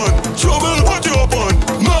you up on? Trouble, what you up on?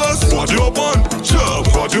 Mass, what you up on? Job,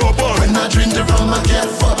 what you up on? When I drink the rum, I get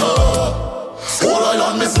fucked up. All oil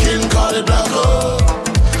on my skin, call it black up.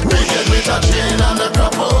 Wicked with a chain and a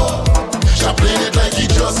crapper. She playing it like he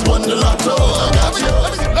just won the lotto. I got you.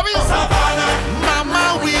 Let me go. Savannah,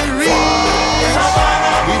 mama, we reach.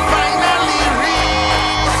 Savannah, we finally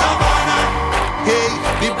reach. Savannah, hey,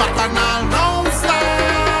 the bacchanal don't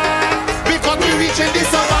stop because we reaching the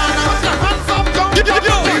Savannah. Put your hands up, go. We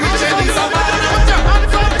reaching the Savannah. Put your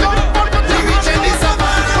hands up, go. We reaching the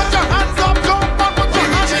Savannah. Put your hands up, go. We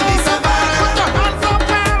reaching the Savannah. Put your hands up,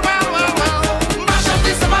 well. Mash up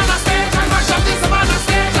the Savannah stage and mash up the Savannah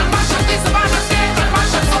stage and mash up the Savannah stage and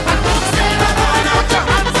mash up the Savannah stage. Put your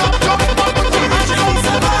hands up, go. We reaching the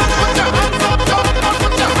Savannah. Put your hands up, go.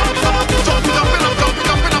 Put your hands up. Jump it up, jump it up,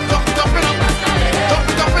 jump it up, jump it up, jump it up. Jump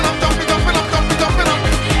it up, jump it up, jump it up, jump it up, jump it up.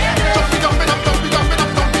 Jump it up, jump it up, jump it up,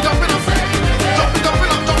 jump it up, jump it up. Jump it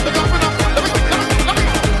up, jump it up, jump it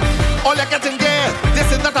up. All you're getting there, this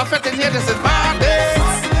is not a fete in here, this is madness.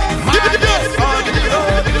 Madness on the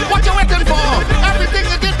road. What you waiting for? Everything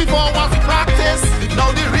you did before was practice.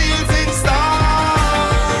 Now the real thing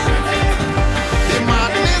starts. The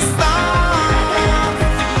madness starts.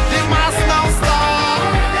 The mass now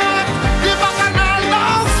starts. The bacchanal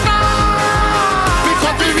now starts.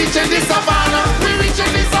 Because we reaching the Savannah. We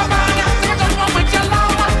reaching the Savannah. Get up with your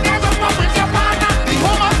lover. Get up with your partner. The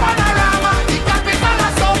home of panorama. The capital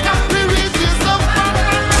of Soca. We reach the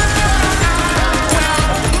Savannah.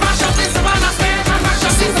 Mash up the Savannah stage and mash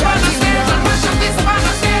up the Savannah stage and mash up the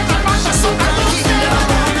Savannah stage and mash up the Savannah stage.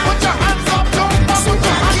 Put your hands up, jump up. Put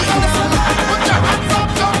your hands up. Put your hands up,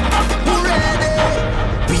 jump up. Who ready?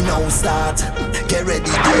 We now start. Get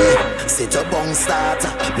ready, day. Set a bong start.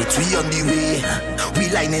 Me three on the way. We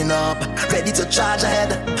lining up, ready to charge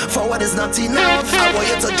ahead. Forward is not enough. I want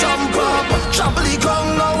you to jump up. Trample the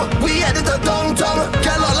ground now. We heading to downtown.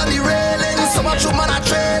 Girl all on the railing. So much woman are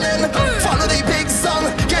trailing. Follow the big song.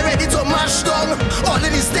 Get ready to mash down. All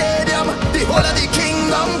in the stadium. The whole of the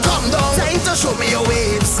kingdom come down. Time to show me your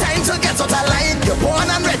waves. Time to get out of line. You're born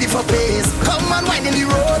and ready for pace. Come and wind in the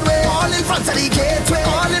roadway. All in front of the gateway.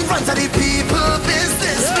 All in front of the people.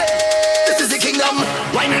 Business place. This is the kingdom.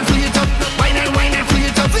 Wine and free it up. Wine and free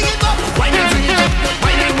it up. Free it up. Wine and free it up.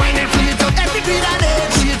 Wine and free it up. Every beat and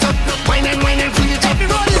edge. Free it up. Wine and free it up. Every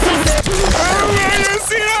road is a step. You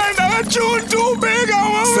see that tune too big, I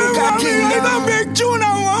want me, Soca mommy. Kingdom. That's a big tune, I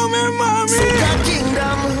want me, mommy. Soca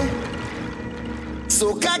Kingdom.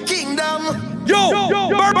 Soca Kingdom. Yo,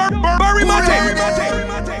 Barrymattic.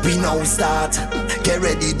 We now start. Get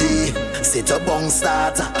ready, day. Set a bong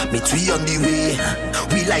start. Me three on the way.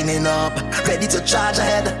 We lining up, ready to charge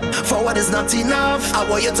ahead. Forward is not enough. I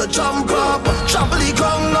want you to jump up. Trample the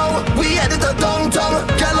ground now. We headed to downtown.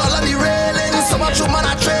 Girl all on the railing. So much woman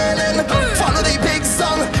are trailing. Follow the big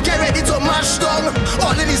song. Get ready to mash down.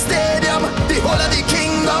 All in the stadium. The whole of the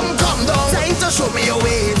kingdom come down. Time to show me your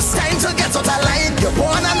waves. Time to get out of line. You're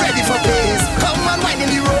born and ready for pace. Come and wind in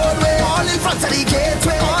the roadway. All in front of the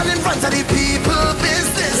gateway. All in front of the people.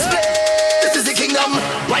 Business place. This is the kingdom.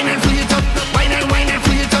 Wine and free it up. Wine and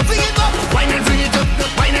free it up. Free it up. Wine and free it up.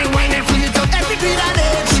 Wine and free it up. Every beat and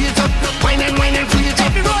edge. Free it up. Wine and free it up.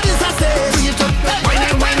 Every road is a stage. Free it up.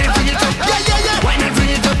 Wine and free it up. Yeah, yeah, yeah. Wine and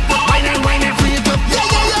free it up. Wine and free it up. Yeah,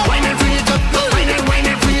 yeah, yeah. Wine and free it up. Wine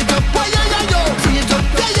and free it up. Why, yeah, yeah, yo. Free it up.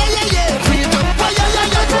 Yeah, yeah, yeah, yeah. Free it up. Why, yeah, yeah,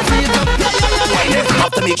 yeah. Free it up. Yeah, yeah, yeah, yeah.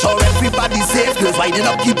 Have to make sure everybody's safe. Girls winding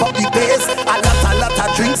up, keep up the pace. A lot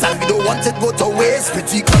of drinks and we don't want it go to waste.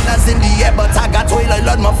 Pretty colors in the air, but I got oil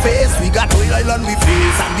on my face. We got oil on my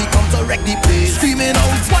face and we come to wreck the place. Screaming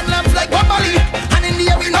out, one lamp like one body. And in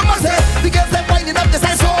the air we number say, the girls they're winding up, this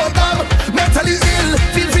is so dumb. Mentally ill,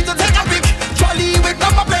 feel free to take a pic. Trolley with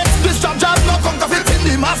number plates. This job no counterfeit in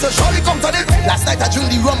the master, surely come to this. Last night I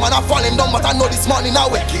drink the rum and I falling down, but I know this morning I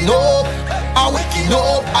waking up. I'm waking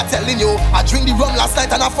up, I'm telling you. I drink the rum last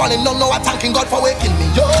night and I'm falling down. Now I'm thanking God for waking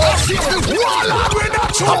me up.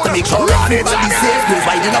 Have to make sure everybody's safe. Girls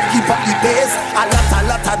winding up, keep up the pace. A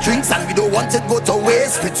lot of drinks and we don't want it go to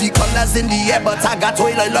waste. Pretty colors in the air, but I got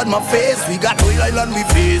oil on my face. We got oil on my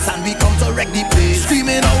face and we come to wreck the place.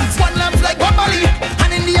 Screaming out, one lamp like one body.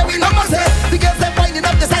 And in the air we number say, the girls they're winding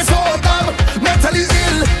up, this is so dumb. Mentally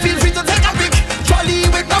ill, feel free to take a pic.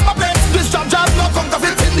 Trolley with number plates. This job no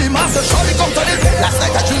counterfeit in the master, surely come to this. Last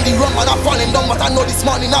night I drink the rum and I'm falling down, but I know this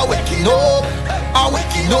morning I'm waking up. I'm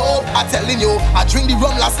waking up, I'm telling you. I drink the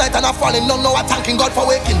rum last night and I'm falling down. Now I'm thanking God for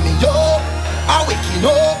waking me up. I'm waking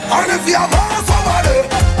up. And if you're mass over there,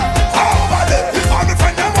 if all the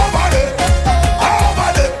friends them over there,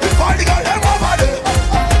 if all the girls them over there,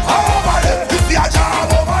 if you're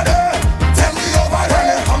job over there, tell me over there.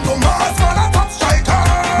 When it come to mass, man a top striker.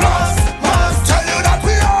 Mass, tell you that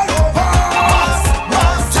we all over.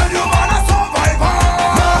 Mass, tell you man a survivor.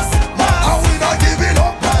 Mass, and we not giving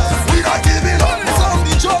up. We not giving up.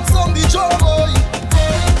 Some the joke, boy.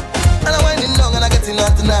 And I'm winding long and I'm getting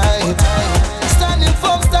on tonight. Standing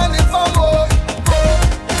firm, boy.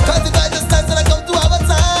 Cause if I just dance and I come to have a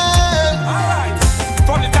time. Alright,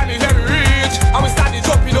 from the time you hear me reach, and we started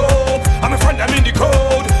jumping up. I'm a friend, I'm in the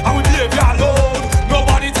code, and we behavior alone.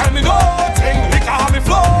 Nobody tell me nothing, liquor have me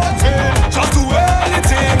floating. Just do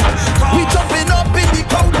anything. We jumping up in the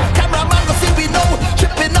crowd, cameraman go see we know.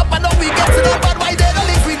 Tripping up and up we get to know, but why they don't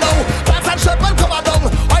leave we know. Pants and shirt man cover down,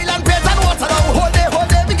 oil and paint and water down. Hold day,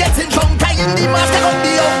 we getting drunk, I in the mask and on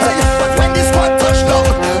the outside. But when the squad touch down,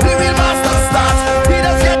 we will master start. We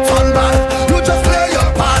just get turned bad, you just play your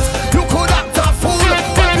part. You could act a fool,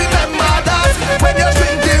 but remember that when you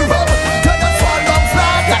drink the rum, you just fall down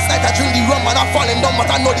flat. Last night I drink the rum and I'm falling down, but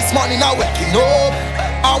I know this morning I'm waking up.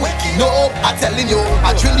 I'm telling you,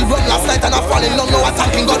 I drink the rum last night and I'm falling down. Now I'm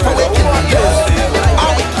thanking God for waking me up.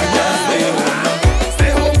 I'm waking up. Stay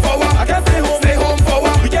home for what? I can't stay home. Stay home for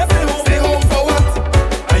what? We can't stay home. Stay home for what?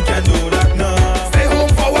 I can't do that now. Stay home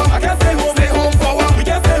for what? I can't stay home. Stay home for what? We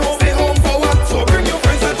can't stay home. Stay home for what? So bring your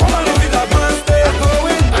friends and come along with that man. Stay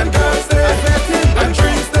going and girls stay sweating and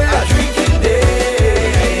drinks stay drinking day.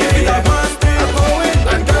 With that man stay going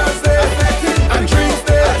and girls stay sweating and drinks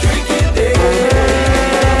stay drinking day.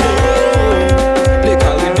 They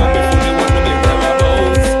calling on me for me want to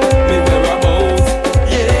be whereabouts,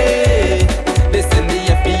 yeah. They send the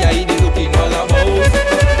FBI, they looking all about.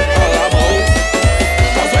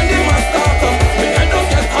 Cause when they must start up, we can just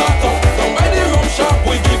get hot up. Down by the rum shop,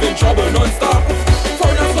 we giving trouble non-stop.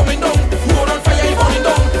 Foreigners coming down, road on fire, he burning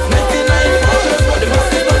down. 99 hours, but the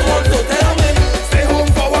masses don't want to tell me. Stay home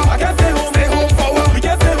for what? I can't stay home. Stay home for what? We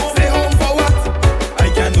can't stay home. Stay home for what? I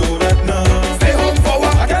can't do that now. Stay home for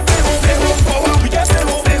what? I can't stay home. Stay home for what? We can't stay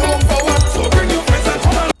home. Stay home for what? So bring your friends and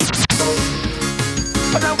come on.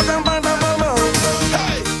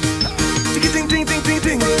 Hey,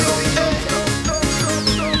 ting.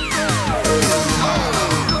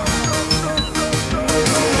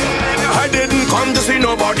 I didn't come to see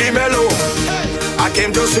nobody mellow. I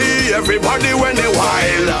came to see everybody when they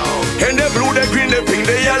wild. In the blue, the green, the pink,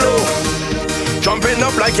 the yellow. Jumping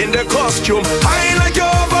up like in the costume. High like you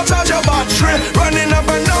overcharge your battery. Running up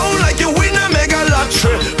and down like you win a mega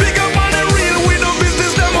lottery. Big up on the real, we do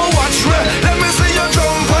business, them a watch me. Let me see you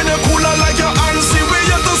jump on your cooler like your auntie. We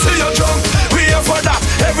here to see you jump. We here for that,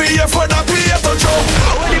 every year for that, we here to jump.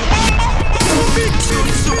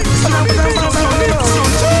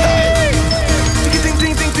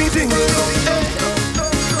 Ting.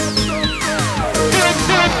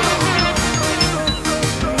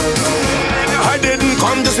 I didn't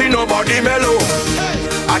come to see nobody mellow.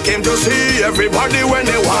 I came to see everybody when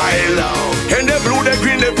they wild. In the blue, the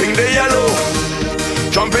green, the pink, the yellow.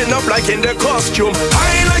 Jumping up like in the costume.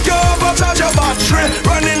 High like you overcharge your battery.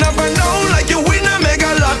 Running up and down like you win a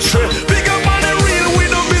mega lottery. Big up on the real,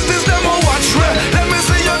 we do business, them a watch me. Let me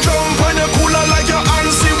see you jump on your cooler like your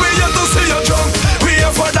auntie. We here to see you jump. We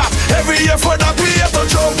here for that, every year for that, we here to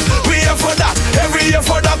jump. We here for that, every year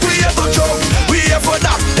for that, we here to jump. We here for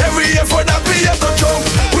that, every year for that, we here to jump.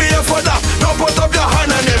 We here for that, now put up your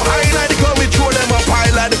hand on them. High like the cloud, we throw them up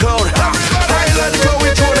high like the cloud. High like the cloud,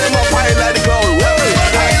 we throw them up high like the cloud.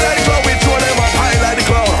 High like the cloud, we throw them up high like the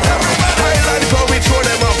cloud. High like the cloud, we throw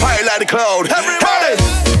them up high like the cloud. Everybody,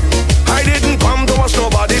 I didn't come to watch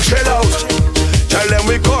nobody chill out. Tell them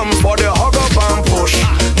we come for the hug up and push.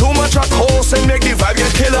 Too much of course and make the vibe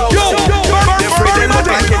get kill out. They free they look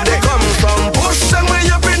like if they come from bush. And we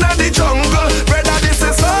up in the jungle. Brother, this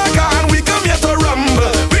is Soca and we come here to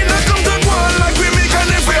rumble. We not come to go on like we make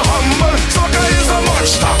and if we humble. Soca is a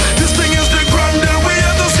monster. This thing is the grand deal. We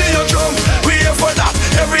here to see you jump. We here for that.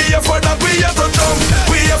 Every year for that. We here to jump.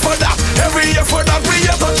 We here for that. Every year for that. We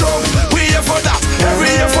here to jump. We here for that.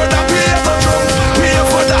 Every year for that. We here to jump. We here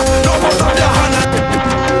for that. No put up your hand.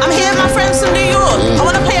 I'm here, my friends from New York. I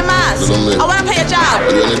wanna pay a mass. I wanna pay a job.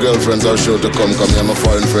 You and your girlfriends are sure to come here, my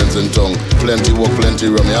foreign friends in town. Plenty work, plenty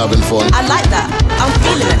rum, you having fun. I like that. I'm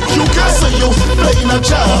feeling it. You can say you playing a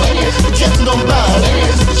job, getting on bad,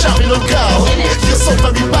 chopping on cow. You're so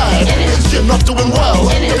very bad, you're not doing well.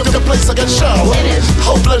 The place I get show,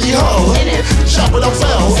 oh bloody hell, chop it up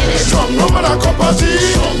well. Strong rum and a cup of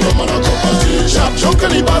tea, chop chunk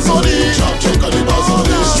and the bazoli,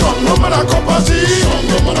 strong rum and a cup of tea.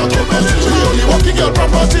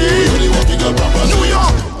 party. New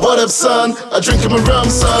York. What up, son? I drink my rum,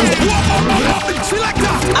 son.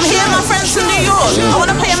 I'm here with my friends from New York. I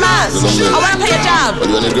wanna play a mass. I wanna play a jam. Well,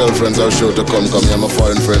 when your girlfriends are sure to come here, my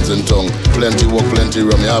foreign friends in tongue. Plenty work, plenty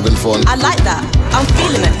rum, you having fun. I like that. I'm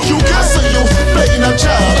feeling it. You can see you playing a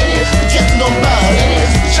job, getting on bad,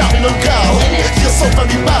 chopping on cow. You're so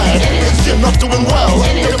very bad, you're not doing well.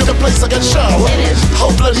 The place I get show,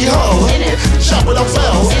 oh bloody hell, chop with a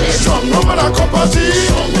fell. Strong rum and a cup of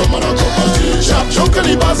tea, chop junk and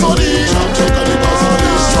the bazoli,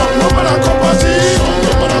 strong rum and a cup of tea,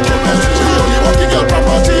 the only walking girl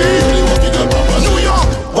property. New York.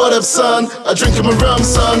 What up, son? I drink my rum,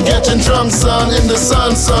 son. Getting drunk, son. In the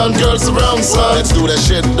sun, son. Girls around, son. Let's do that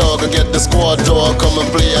shit, dog. I get the squad dog. Come and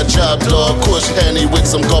play a job, dog. Kush Henny with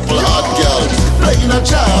some couple hot gal. Playing a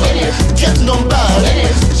job, getting on bad,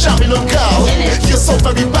 chopping on cow. You're so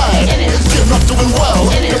very bad, you're not doing well.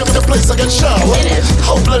 The place I get show,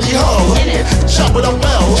 oh bloody hell, chop with a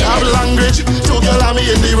bell. Chop language, two girl on me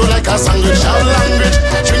in the road like a sandwich. Chop language,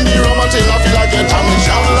 drink the rum until I feel like a damage.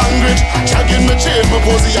 Chop language, dragging my chain, my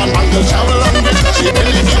posy and mangle. Chop language, she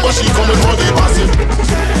believe me but she coming for the passive.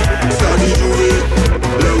 Study to it,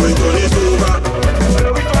 let we turn it over.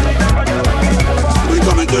 We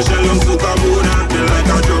coming to shell on Soca moon acting like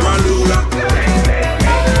a drum and lula.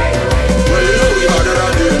 Well, you know we harder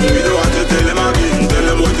than them. We don't want to tell them again. Tell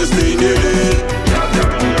them what to stay in the lane.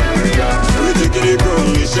 We taking it from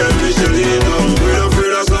Michelle in it down. We don't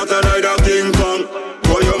afraid of slaughter neither King Kong.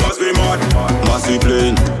 Boy, you must be mad. Massy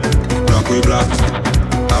plain, black we black.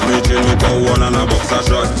 Have me chain with a one and a boxer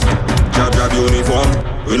shot. Jab uniform,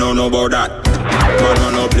 we don't know about that.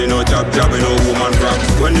 Man no play no jab, we no woman crap.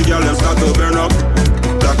 When the girl them start to burn up,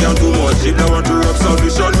 black and too much. If they want to rub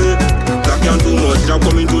selfish on me, black and too much. Jab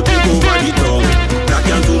coming to take over the town. Black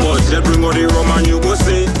and too much. They bring out the rum and you go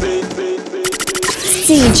say.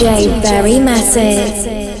 DJ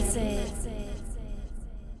Barrymattic.